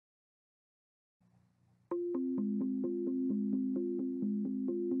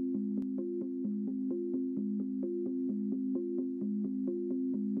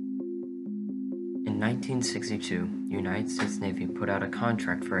1962, the United States Navy put out a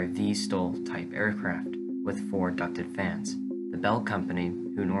contract for a V-STOL type aircraft with 4 ducted fans. The Bell Company,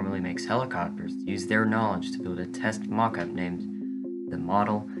 who normally makes helicopters, used their knowledge to build a test mock-up named the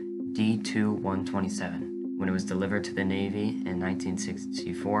Model D2127. When it was delivered to the Navy in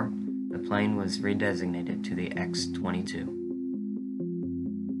 1964, the plane was redesignated to the X-22.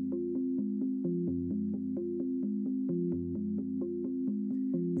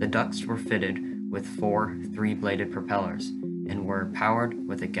 The ducts were fitted with 4 3-bladed propellers and were powered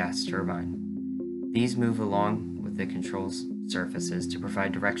with a gas turbine. These move along with the control surfaces to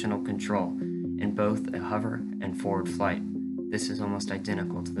provide directional control in both a hover and forward flight. This is almost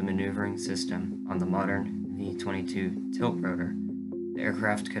identical to the maneuvering system on the modern V-22 Tilt Rotor. The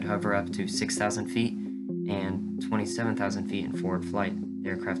aircraft could hover up to 6,000 feet and 27,000 feet in forward flight.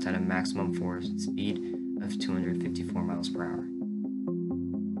 The aircraft had a maximum forward speed of 254 miles per hour.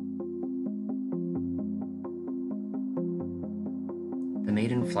 The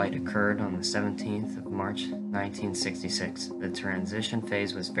maiden flight occurred on the 17th of March 1966. The transition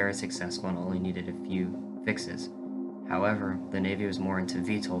phase was very successful and only needed a few fixes. However, the Navy was more into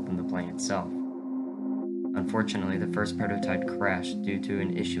VTOL than the plane itself. Unfortunately, the first prototype crashed due to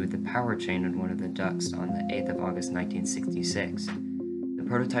an issue with the power chain in one of the ducts on the 8th of August 1966. The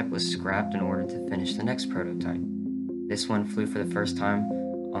prototype was scrapped in order to finish the next prototype. This one flew for the first time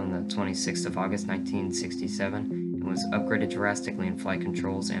on the 26th of August 1967 and was upgraded drastically in flight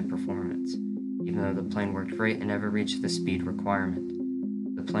controls and performance. Even though the plane worked great, it never reached the speed requirement.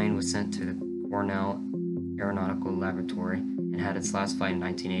 The plane was sent to the Cornell Aeronautical Laboratory and had its last flight in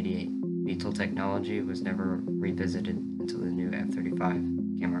 1988. VTOL technology was never revisited until the new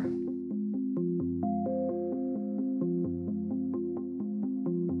F-35 came around.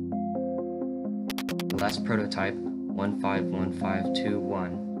 The last prototype,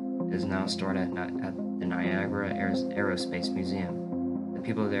 151521, is now stored at the Niagara Aerospace Museum. The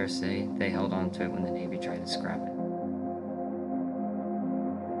people there say they held on to it when the Navy tried to scrap it.